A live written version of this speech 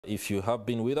If you have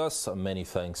been with us, many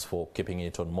thanks for keeping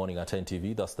it on Morning at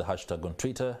NTV. That's the hashtag on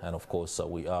Twitter. And of course,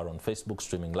 we are on Facebook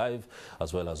streaming live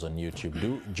as well as on YouTube.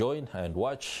 Do join and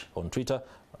watch on Twitter.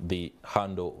 The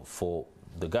handle for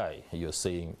the guy you're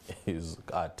seeing is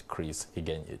at Chris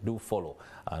Higenye. Do follow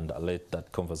and let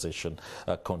that conversation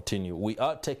continue. We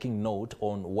are taking note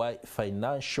on why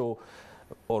financing,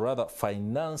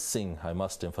 I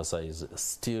must emphasize,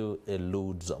 still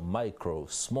eludes micro,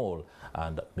 small,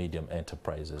 and medium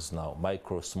enterprises. Now,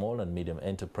 micro, small, and medium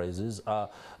enterprises are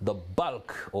the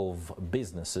bulk of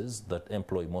businesses that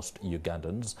employ most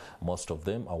Ugandans. Most of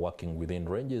them are working within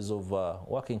ranges of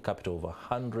working capital of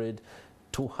 100,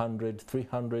 200,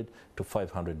 300 to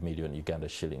 500 million Uganda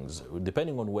shillings.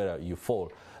 Depending on where you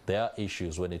fall, there are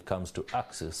issues when it comes to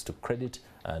access to credit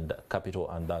and capital,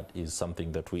 and that is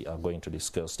something that we are going to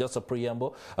discuss. Just a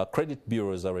preamble, credit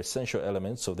bureaus are essential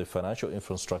elements of the financial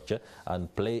infrastructure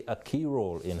and play a key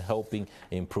role in helping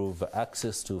improve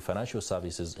access to financial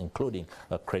services, including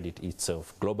credit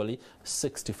itself. Globally,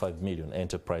 65 million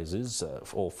enterprises,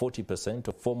 or 40%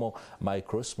 of formal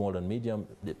micro, small and medium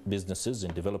businesses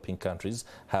in developing countries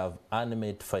have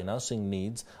unmet financing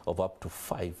needs of up to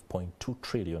 $5.2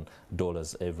 trillion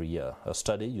every year. A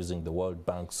study using the World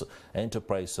Bank's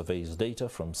enterprise surveys data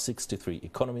from 63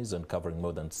 economies and covering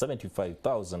more than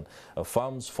 75,000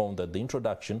 firms found that the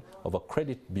introduction of a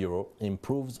credit bureau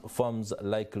improves firms'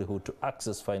 likelihood to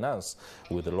access finance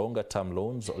with longer-term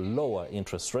loans, lower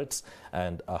interest rates,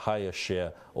 and a higher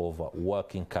share of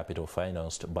working capital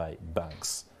financed by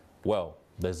banks. Well,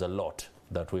 there's a lot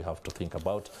that we have to think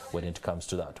about when it comes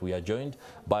to that. We are joined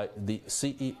by the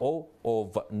CEO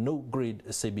of gnuGRID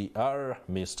CBR,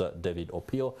 Mr. David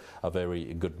OPIO. A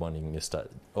very good morning, Mr.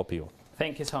 OPIO.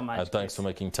 Thank you so much. And thanks for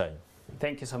making time.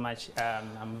 Thank you so much.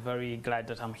 I'm very glad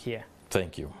that I'm here.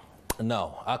 Thank you.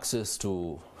 Now, access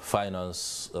to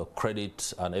finance,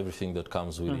 credit, and everything that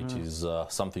comes with it is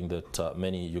something that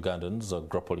many Ugandans are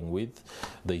grappling with.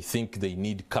 They think they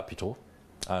need capital,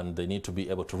 and they need to be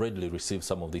able to readily receive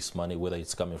some of this money, whether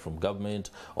it's coming from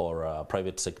government or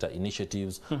private sector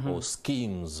initiatives or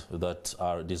schemes that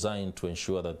are designed to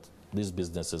ensure that these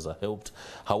businesses are helped.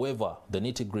 However, the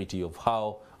nitty-gritty of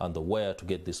how and the where to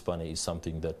get this money is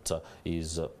something that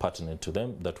is pertinent to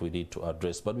them that we need to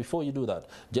address. But before you do that,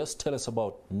 just tell us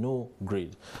about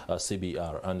gnuGRID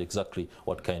CBR and exactly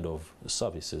what kind of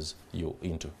services you're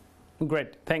into.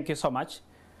 Great. Thank you so much.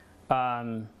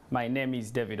 My name is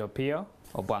David OPIO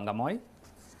Obwangamoy.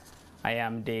 I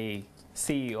am the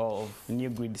CEO of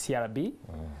gnuGRID CRB.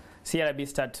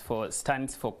 CRB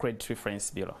stands for Credit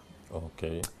Reference Bureau.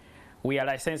 Okay. We are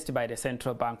licensed by the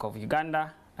Central Bank of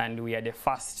Uganda, and we are the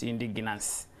first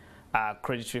indigenous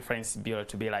Credit Reference Bureau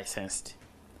to be licensed.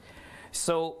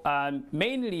 So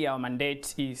mainly our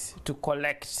mandate is to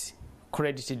collect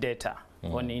credit data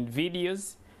on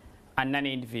individuals and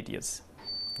non-individuals.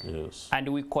 Yes. And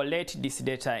we collect this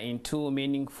data into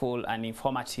meaningful and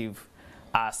informative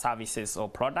services or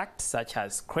products such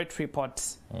as credit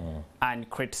reports and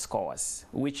credit scores,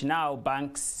 which now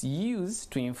banks use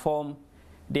to inform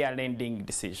their lending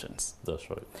decisions. That's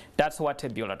right. That's what a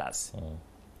bureau does.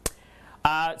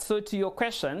 So to your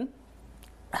question,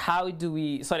 how do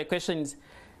we, so the question is,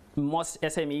 most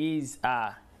SMEs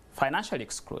are financially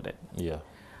excluded. Yeah.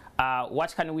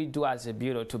 What can we do as a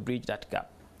bureau to bridge that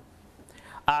gap?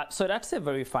 So that's a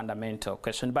very fundamental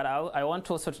question, but I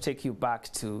want also to take you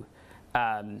back to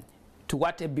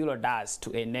what a bureau does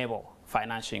to enable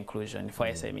financial inclusion for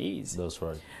SMEs. That's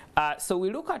right. So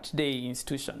we look at the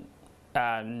institution,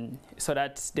 so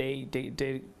that's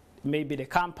maybe the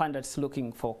company that's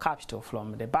looking for capital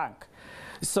from the bank.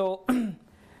 So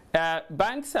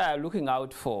banks are looking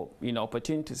out for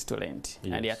opportunities to lend,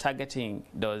 and they are targeting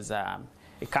those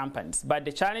companies. But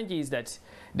the challenge is that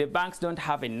the banks don't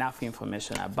have enough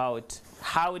information about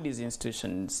how these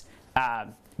institutions are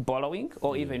borrowing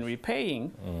or even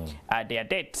repaying their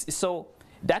debts. So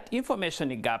that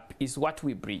information gap is what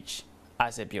we bridge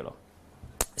as a bureau.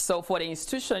 So for the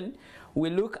institution, we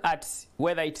look at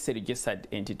whether it's a registered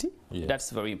entity.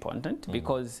 That's very important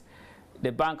because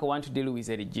the bank wants to deal with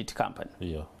a legit company.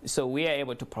 So we are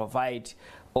able to provide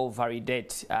or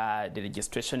validate the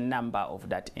registration number of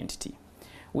that entity.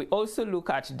 We also look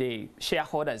at the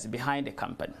shareholders behind the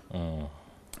company.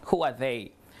 Who are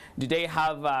they? Do they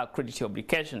have credit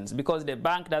obligations? Because the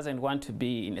bank doesn't want to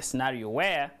be in a scenario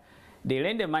where they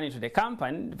lend the money to the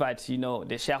company, but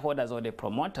the shareholders or the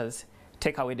promoters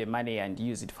take away the money and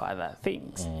use it for other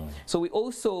things. So we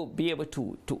also be able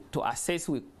to assess,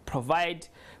 we provide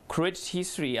credit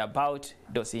history about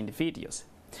those individuals.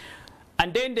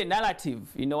 And then the narrative,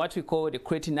 what we call the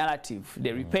credit narrative,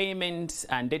 the repayments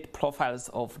and debt profiles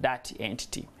of that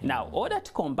entity. Now, all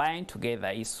that combined together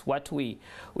is what we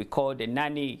call the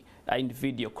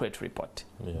non-individual credit report.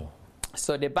 Yeah.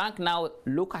 So the bank now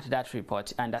look at that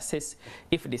report and assess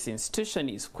if this institution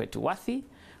is creditworthy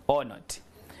or not.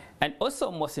 And also,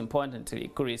 most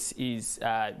importantly, Chris, is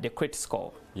the credit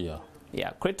score. Yeah. Yeah,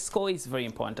 credit score is very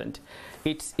important.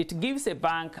 It gives a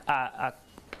bank a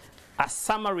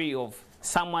summary of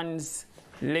someone's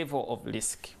level of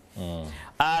risk.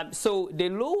 So the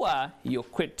lower your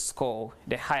credit score,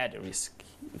 the higher the risk.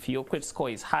 If your credit score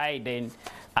is high, then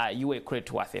you are a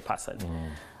creditworthy person.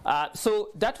 So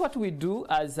that's what we do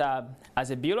as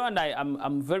a bureau, and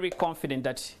I'm very confident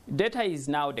that data is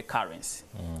now the currency.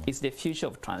 It's the future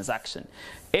of transaction.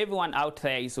 Everyone out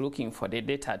there is looking for the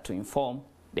data to inform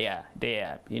their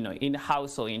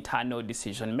in-house or internal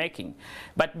decision making.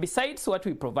 But besides what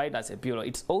we provide as a bureau,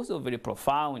 it's also very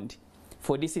profound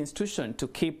for this institution to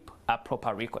keep a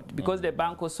proper record, because the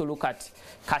bank also look at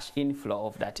cash inflow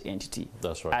of that entity.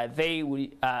 That's right.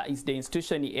 Is the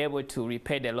institution able to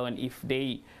repay the loan if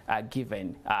they are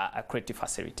given a credit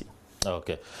facility?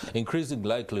 Okay. Increasing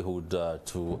likelihood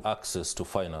to access to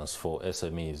finance for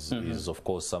SMEs is, of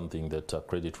course, something that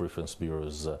credit reference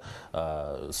bureaus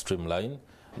streamline,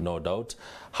 no doubt.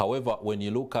 However, when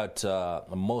you look at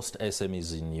most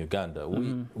SMEs in Uganda,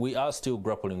 we are still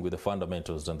grappling with the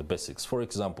fundamentals and the basics. For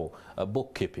example,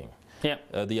 bookkeeping. Yeah.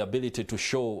 The ability to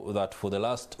show that for the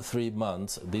last 3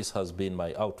 months, this has been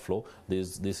my outflow.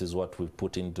 This is what we've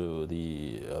put into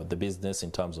the business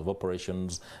in terms of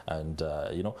operations and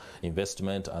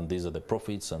investment, and these are the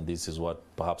profits, and this is what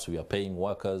perhaps we are paying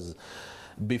workers.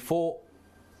 Before,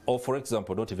 or for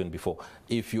example, not even before,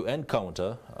 if you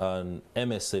encounter an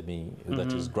MSME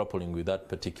that is grappling with that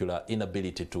particular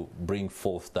inability to bring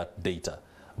forth that data,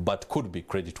 but could be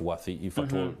credit worthy if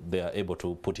at all they are able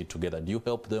to put it together, do you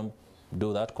help them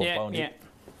do that, compound it?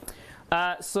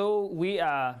 So we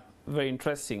are very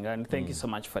interesting, and thank you so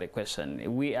much for the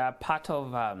question. We are part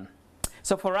of,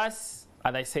 so for us,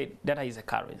 as I said, data is a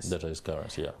currency. Data is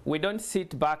currency, yeah. We don't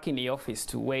sit back in the office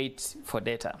to wait for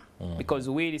data, because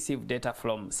we receive data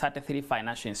from 33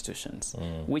 financial institutions,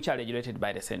 which are regulated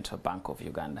by the Central Bank of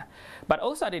Uganda. But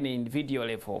also at an individual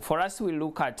level, for us, we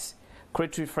look at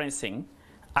credit referencing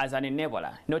as an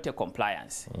enabler, not a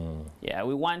compliance. Yeah,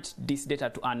 we want this data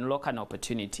to unlock an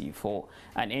opportunity for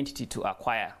an entity to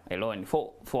acquire a loan,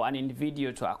 for an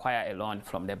individual to acquire a loan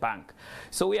from the bank.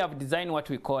 So we have designed what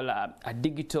we call a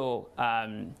digital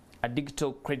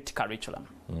credit curriculum.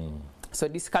 So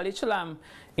this curriculum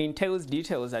entails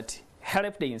details that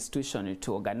help the institution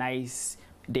to organize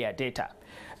their data.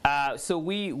 So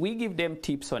we give them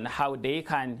tips on how they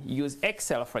can use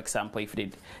Excel, for example, if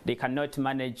they cannot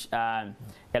manage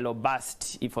a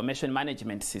robust information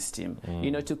management system,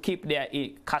 to keep their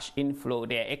cash inflow,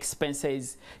 their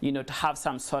expenses, to have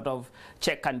some sort of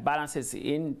check and balances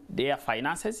in their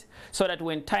finances, so that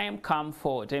when time comes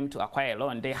for them to acquire a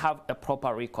loan, they have a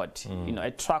proper record,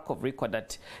 a track of record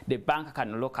that the bank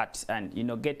can look at and,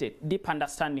 get a deep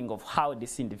understanding of how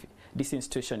this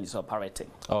institution is operating.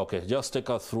 Okay, just take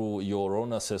us through your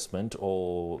own assessment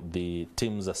or the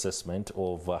team's assessment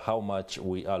of how much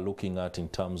we are looking at in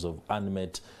terms of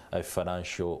unmet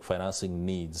financing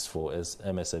needs for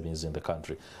MSMEs in the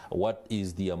country. What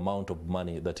is the amount of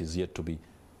money that is yet to be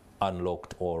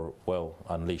unlocked or, well,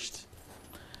 unleashed?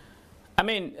 I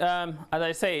mean, as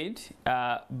I said,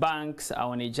 banks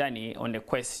are on a journey, on a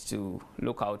quest to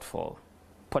look out for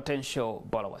potential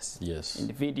borrowers, yes,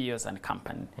 individuals and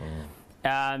companies.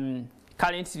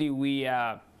 Currently, we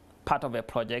are part of a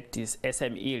project, is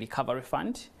SME Recovery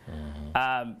Fund,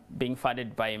 being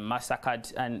funded by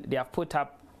MasterCard, and they have put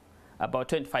up about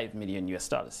 $25 million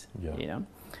US. Yeah.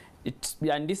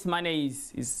 And this money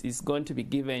is going to be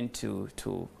given to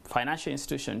financial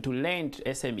institutions to lend to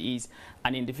SMEs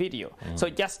and individual. So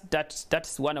just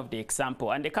that's one of the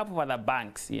example. And a couple of other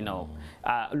banks,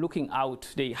 looking out,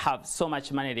 they have so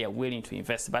much money they are willing to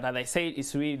invest. But as I say,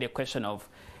 it's really the question of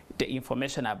the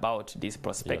information about these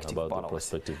prospective borrowers. The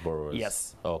prospective borrowers.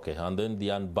 Yes. Okay, and then the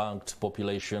unbanked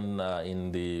population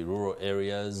in the rural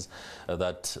areas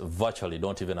that virtually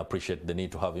don't even appreciate the need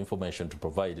to have information to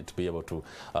provide it to be able to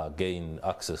gain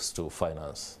access to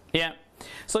finance. Yeah.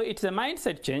 So it's a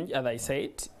mindset change, as I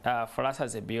said. For us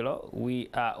as a bureau, we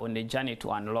are on a journey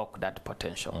to unlock that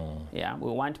potential. Yeah, we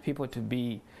want people to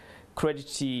be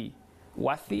credit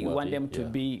worthy. We want them to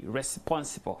be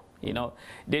responsible.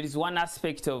 There is one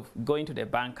aspect of going to the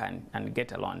bank and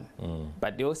get a loan,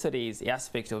 but also there is the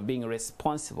aspect of being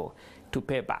responsible to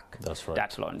pay back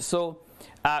that loan. So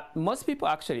most people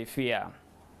actually fear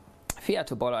fear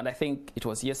to borrow. And I think it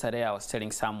was yesterday I was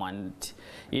telling someone,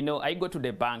 you know, I go to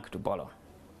the bank to borrow,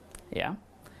 yeah?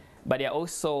 But there are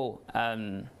also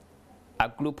a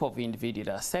group of individuals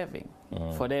that are saving.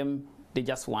 For them, they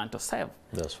just want to save.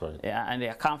 That's right. Yeah, and they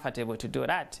are comfortable to do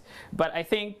that. But I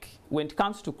think when it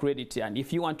comes to credit, and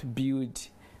if you want to build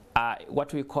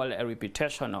what we call a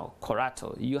reputational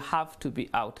collateral, you have to be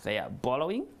out there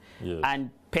borrowing and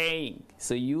paying.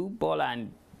 So you borrow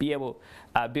and be able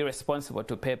be responsible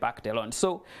to pay back the loan.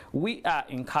 So we are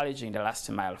encouraging the last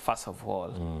mile, first of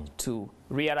all, to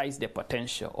realize the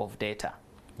potential of data.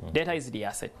 Data is the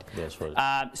asset. That's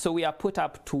right. So we have put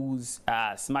up tools,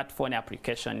 smartphone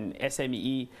application,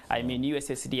 SME,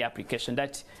 USSD application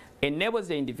that enables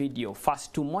the individual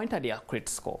first to monitor their credit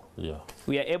score. Yeah.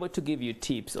 We are able to give you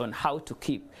tips on how to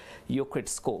keep your credit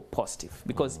score positive.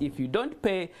 Because if you don't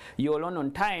pay your loan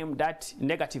on time, that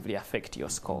negatively affects your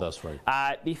score. That's right.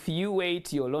 If you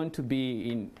wait your loan to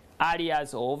be in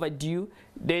arrears or overdue,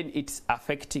 then it's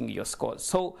affecting your score.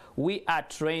 So we are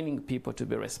training people to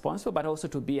be responsible, but also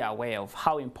to be aware of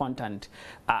how important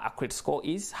a credit score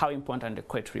is, how important the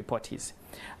credit report is.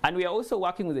 And we are also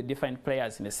working with the different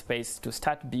players in the space to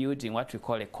start building what we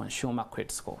call a consumer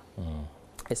credit score.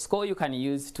 A score you can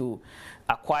use to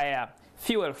acquire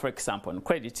fuel, for example, on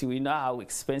credit. We know how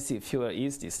expensive fuel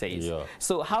is these days. Yeah.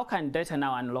 So how can data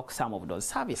now unlock some of those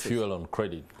services? Fuel on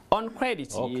credit. On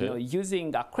credit, you know,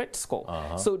 using a credit score.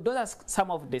 So those are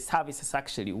some of the services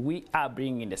actually we are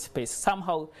bringing in the space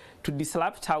somehow to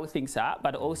disrupt how things are,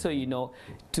 but also, you know,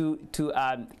 to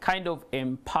kind of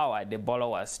empower the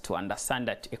borrowers to understand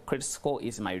that a credit score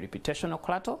is my reputational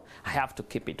collateral. I have to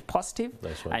keep it positive.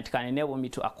 That's right. And it can enable me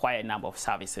to acquire a number of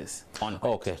services on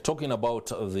credit. Okay, talking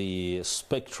about the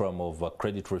spectrum of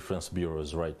credit reference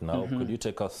bureaus right now, could you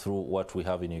take us through what we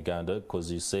have in Uganda?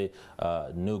 Because you say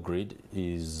gnuGRID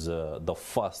is the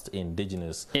first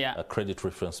indigenous credit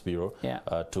reference bureau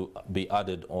to be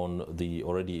added on the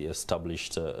already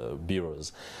established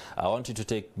bureaus. I want you to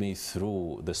take me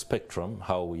through the spectrum,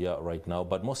 how we are right now,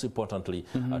 but most importantly,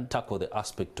 tackle the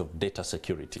aspect of data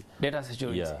security. Data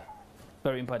security,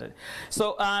 very important.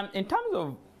 So in terms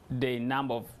of the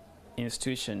number of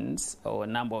institutions or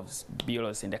number of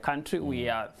bureaus in the country, we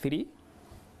are 3.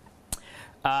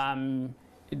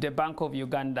 The Bank of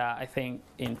Uganda, I think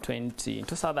in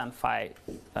 2005,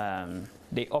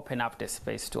 they opened up the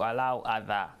space to allow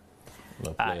other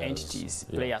entities,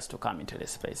 players to come into the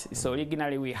space. So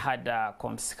originally we had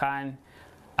ComScan,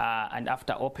 and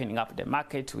after opening up the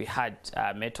market, we had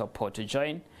Metropole to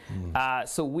join.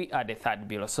 So we are the 3rd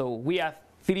bureau. So we are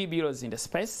 3 bureaus in the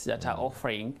space that are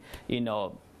offering, you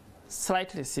know,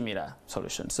 slightly similar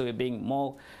solutions. So we're being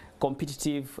more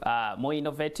competitive, more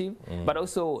innovative, but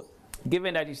also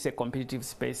given that it's a competitive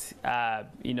space,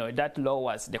 you know, that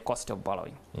lowers the cost of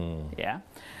borrowing.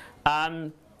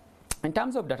 In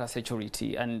terms of data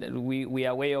security, and we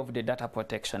are aware of the Data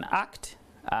Protection Act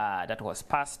that was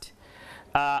passed.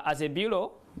 As a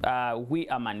bureau, we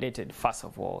are mandated, first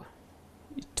of all,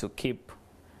 to keep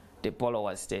the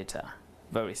borrower's data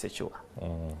very secure.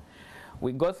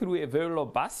 We go through a very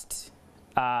robust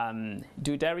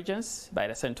due diligence by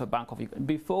the Central Bank of Uganda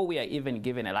before we are even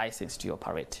given a license to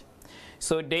operate.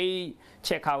 So they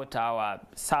check out our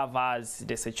servers,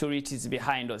 the securities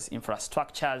behind those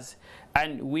infrastructures,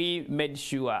 and we made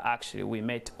sure actually we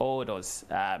met all those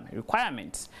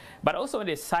requirements. But also on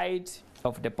the side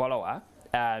of the borrower,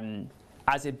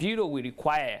 as a bureau, we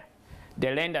require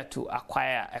the lender to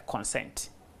acquire a consent,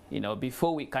 you know,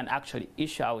 before we can actually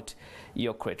issue out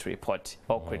your credit report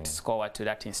or credit score to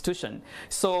that institution.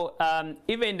 So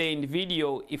even the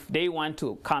individual, if they want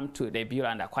to come to the bureau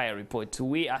and acquire a report,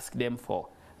 we ask them for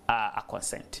a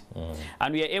consent.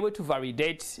 And we are able to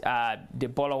validate the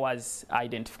borrower's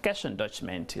identification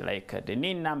document, like the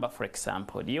NIN number, for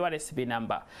example, the URSB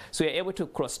number. So we are able to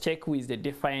cross-check with the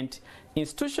different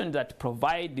institutions that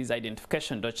provide this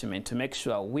identification document to make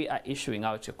sure we are issuing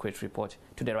out your credit report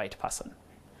to the right person.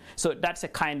 So that's a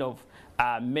kind of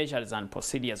measures and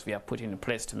procedures we are putting in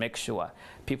place to make sure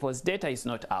people's data is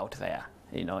not out there.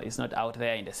 You know, it's not out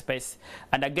there in the space.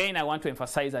 And again, I want to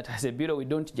emphasize that as a bureau, we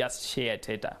don't just share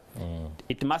data.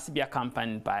 It must be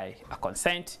accompanied by a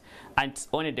consent, and it's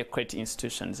only the credit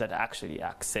institutions that actually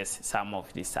access some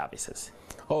of these services.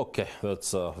 Okay,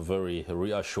 that's very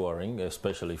reassuring,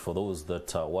 especially for those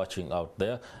that are watching out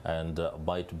there and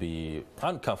might be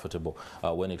uncomfortable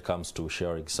when it comes to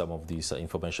sharing some of this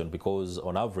information, because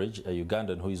on average, a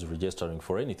Ugandan who is registering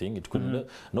for anything, it could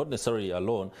not necessarily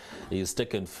alone, is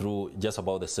taken through just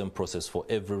about the same process for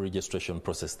every registration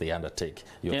process they undertake.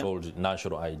 You're told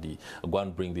national ID, go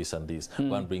and bring this and this,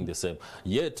 go and bring the same.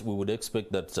 Yet we would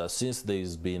expect that since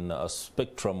there's been a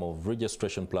spectrum of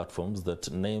registration platforms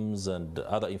that names and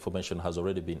other information has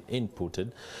already been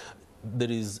inputted, there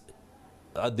is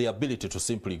the ability to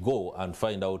simply go and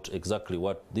find out exactly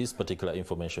what this particular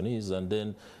information is and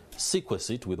then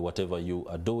sequence it with whatever you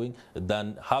are doing,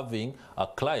 than having a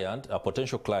client, a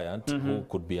potential client who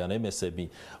could be an MSME,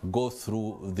 go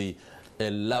through the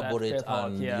elaborate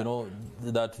and you know,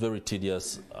 that very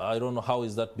tedious. I don't know how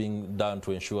is that being done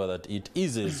to ensure that it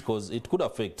eases, because it could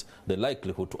affect the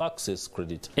likelihood to access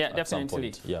credit at some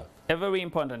point. Yeah, a very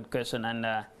important question,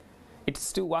 and it's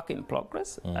still work in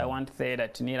progress. I want to say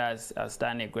that NIRA has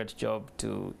done a great job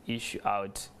to issue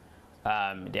out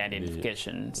the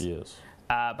identifications. Yes.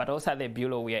 But also at the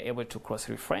Bureau, we are able to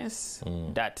cross-reference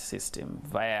that system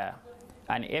via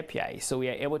an API. So we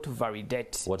are able to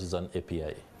validate. What is an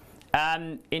API?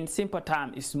 In simple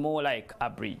terms, it's more like a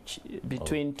bridge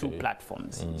between two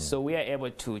platforms. So we are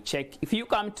able to check. If you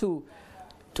come to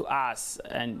us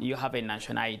and you have a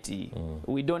nationality,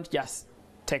 we don't just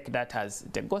take that as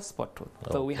the gospel truth.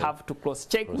 So we have to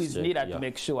cross-check with NIRA to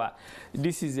make sure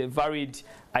this is a valid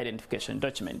identification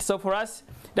document. So for us,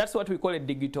 that's what we call a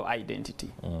digital identity.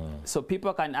 So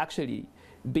people can actually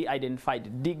be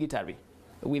identified digitally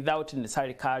without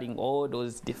necessarily carrying all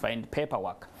those defined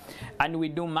paperwork. And we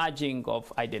do merging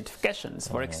of identifications.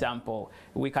 For example,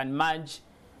 we can merge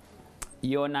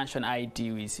your national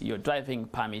ID with your driving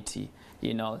permit,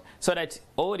 you know, so that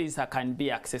all these can be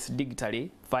accessed digitally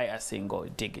via a single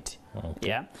digit.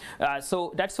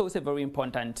 So that's also a very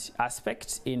important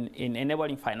aspect in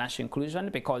enabling financial inclusion,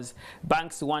 because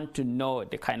banks want to know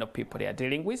the kind of people they are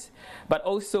dealing with, but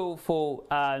also for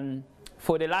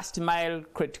the last mile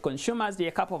credit consumers, there are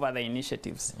a couple of other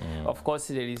initiatives. Of course,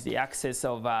 there is the access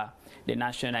of the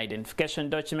national identification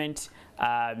document,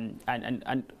 and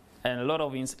a lot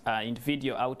of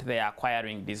individuals out there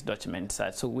acquiring these documents.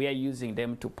 So we are using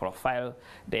them to profile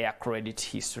their credit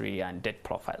history and debt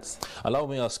profiles. Allow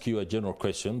me to ask you a general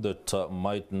question that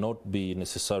might not be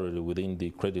necessarily within the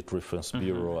Credit Reference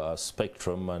Bureau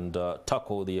spectrum, and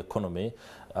tackle the economy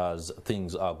as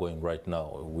things are going right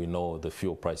now. We know the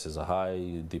fuel prices are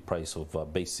high, the price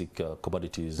of basic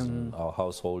commodities in our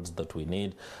households that we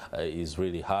need is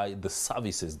really high. The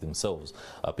services themselves,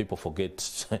 people forget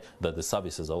that the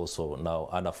services are also now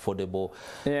unaffordable.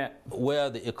 Where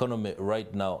the economy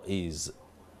right now is,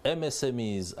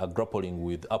 MSMEs are grappling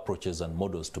with approaches and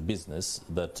models to business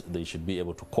that they should be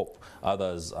able to cope.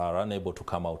 Others are unable to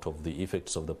come out of the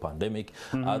effects of the pandemic.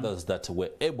 Others that were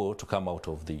able to come out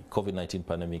of the COVID-19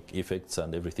 pandemic effects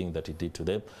and everything that it did to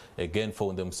them, again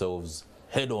found themselves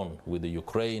head on with the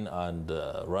Ukraine and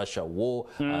Russia war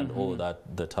and all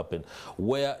that happened.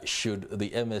 Where should the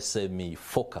MSME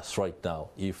focus right now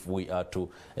if we are to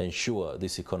ensure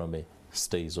this economy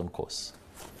stays on course?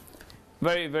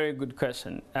 Very, very good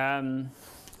question. I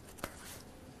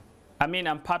mean,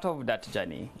 I'm part of that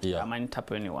journey. I'm an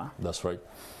entrepreneur. That's right.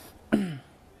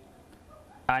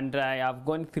 And I have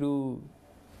gone through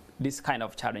this kind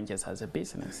of challenges as a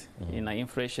business. You know,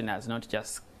 inflation has not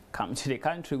just come to the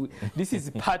country. This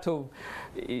is part of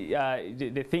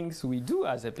the things we do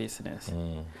as a business.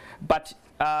 But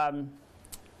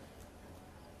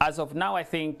as of now, I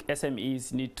think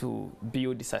SMEs need to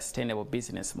build sustainable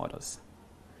business models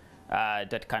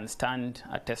that can stand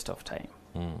a test of time.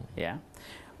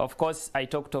 Of course, I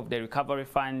talked of the recovery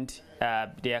fund.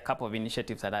 There are a couple of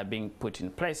initiatives that are being put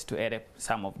in place to help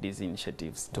some of these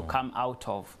initiatives to come out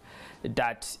of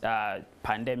that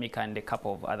pandemic and a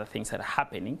couple of other things that are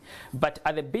happening. But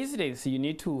as a business, you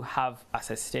need to have a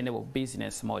sustainable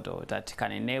business model that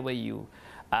can enable you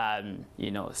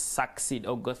you know, succeed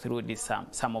or go through this,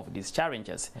 some of these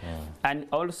challenges, and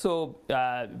also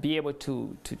be able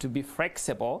to be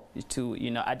flexible to,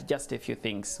 you know, adjust a few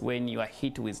things when you are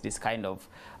hit with this kind of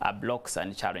blocks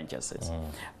and challenges.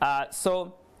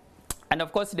 So, and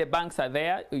of course the banks are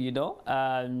there, you know,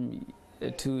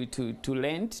 to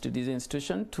lend to these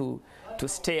institutions to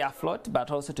stay afloat,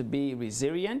 but also to be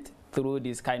resilient through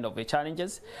these kind of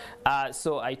challenges.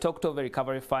 So I talked of a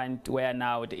recovery fund where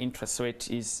now the interest rate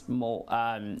is more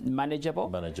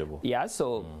manageable. Yeah,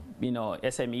 so you know,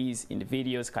 SMEs,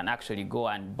 individuals can actually go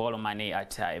and borrow money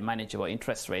at a manageable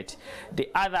interest rate. The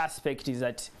other aspect is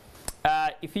that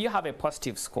if you have a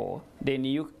positive score, then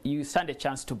you stand a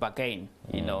chance to bargain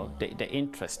the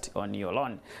interest on your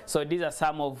loan. So these are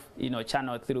some of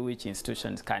channels through which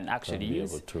institutions can actually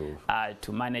use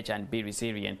to manage and be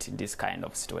resilient in this kind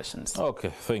of situations. Okay,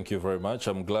 thank you very much.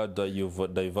 I'm glad that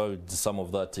you've divulged some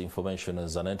of that information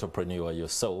as an entrepreneur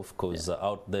yourself, because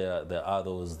out there are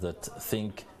those that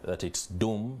think that it's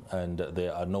doom, and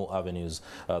there are no avenues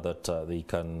that they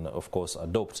can, of course,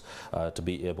 adopt to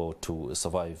be able to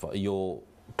survive. Your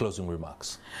closing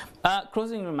remarks.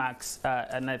 Closing remarks,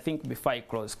 and I think before I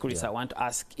close, Chris, I want to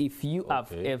ask if you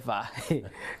have ever...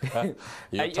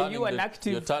 You're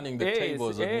turning the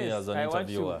tables on me as an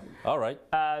interviewer. All right.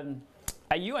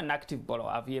 Are you an active borrower?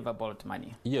 Have you ever borrowed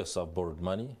money? Yes, I've borrowed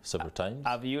money several times.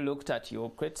 Have you looked at your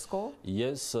credit score?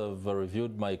 Yes, I've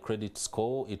reviewed my credit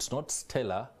score. It's not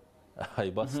stellar, I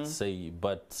must say,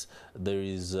 but there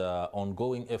is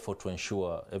ongoing effort to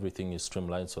ensure everything is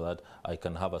streamlined so that I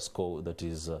can have a score that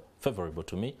is favorable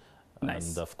to me. Nice.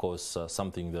 And of course,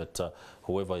 something that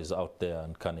whoever is out there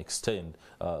and can extend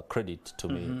credit to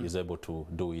me is able to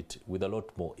do it with a lot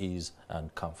more ease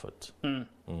and comfort.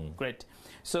 Great.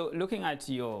 So looking at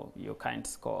your current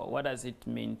score, what does it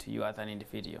mean to you as an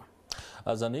individual?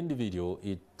 As an individual,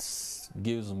 it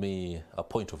gives me a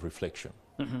point of reflection.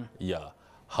 Yeah.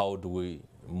 How do we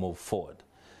move forward?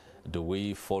 Do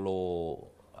we follow?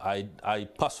 I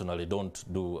personally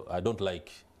don't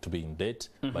like to be in debt,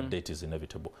 but debt is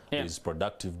inevitable. There is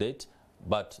productive debt,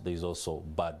 but there is also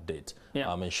bad debt.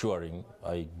 I'm ensuring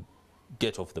I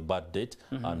get off the bad debt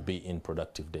and be in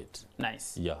productive debt.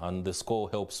 Nice. Yeah, and the score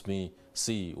helps me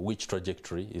see which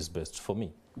trajectory is best for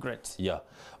me. Great. Yeah,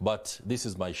 but this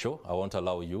is my show. I won't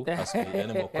allow you ask me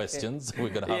any more questions. We're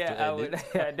going to have to end it.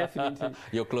 Yeah, definitely.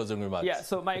 Your closing remarks. Yeah,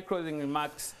 so my closing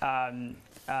remarks,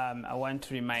 I want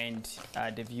to remind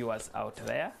the viewers out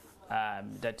there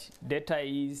that data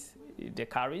is the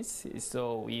currency.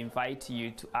 So we invite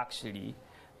you to actually,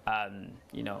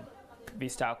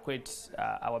 visit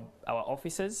our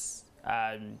offices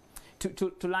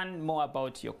to learn more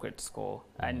about your credit score.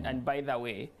 And by the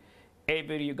way,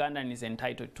 every Ugandan is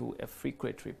entitled to a free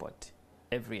credit report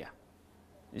every year.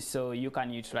 So you can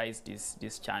utilize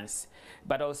this chance.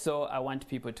 But also, I want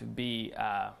people to be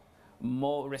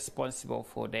more responsible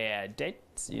for their debt.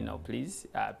 Please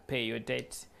pay your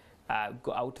debt.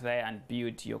 Go out there and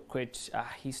build your credit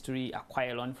history,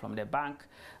 acquire a loan from the bank.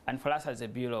 And for us as a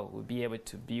bureau, we'll be able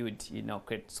to build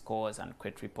credit scores and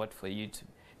credit report for you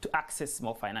to access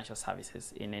more financial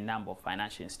services in a number of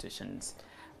financial institutions.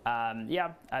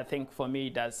 Yeah, I think for me,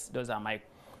 those are my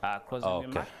closing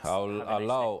remarks.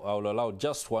 I'll allow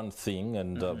just one thing,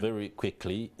 and very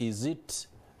quickly. Is it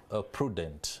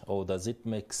prudent, or does it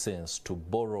make sense to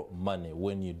borrow money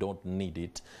when you don't need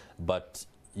it, but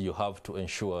you have to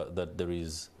ensure that there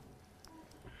is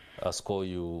a score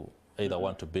you either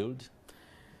want to build?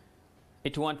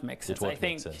 It won't make sense. I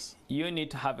think you need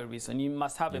to have a reason. You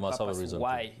must have a purpose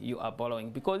why you are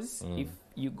borrowing. Because if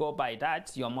you go by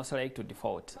that, you're most likely to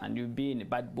default and you'll be in the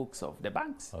bad books of the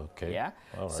banks. Okay. Yeah.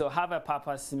 Right. So have a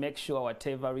purpose. Make sure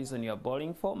whatever reason you're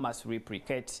borrowing for must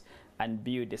replicate and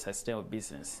build a sustainable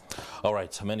business. All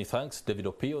right, many thanks. David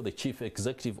OPIO, the Chief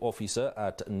Executive Officer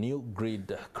at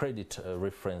gnuGRID Credit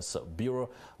Reference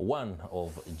Bureau, one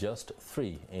of just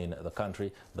 3 in the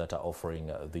country that are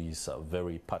offering this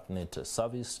very pertinent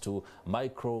service to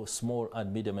micro, small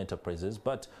and medium enterprises,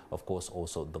 but of course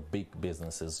also the big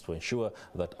businesses, to ensure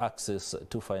that access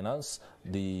to finance,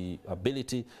 the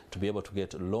ability to be able to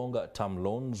get longer term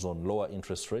loans on lower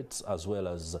interest rates, as well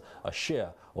as a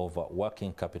share of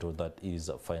working capital that is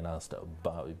financed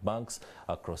by banks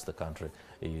across the country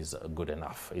is good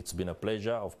enough. It's been a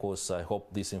pleasure. Of course, I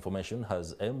hope this information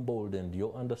has emboldened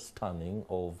your understanding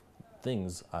of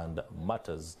things and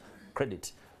matters. Credit.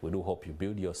 We do hope you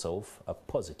build yourself a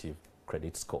positive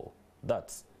credit score.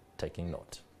 That's taking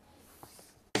note.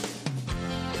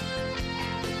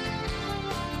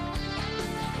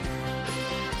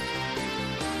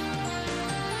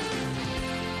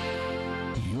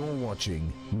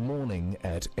 Watching Morning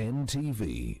at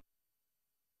NTV.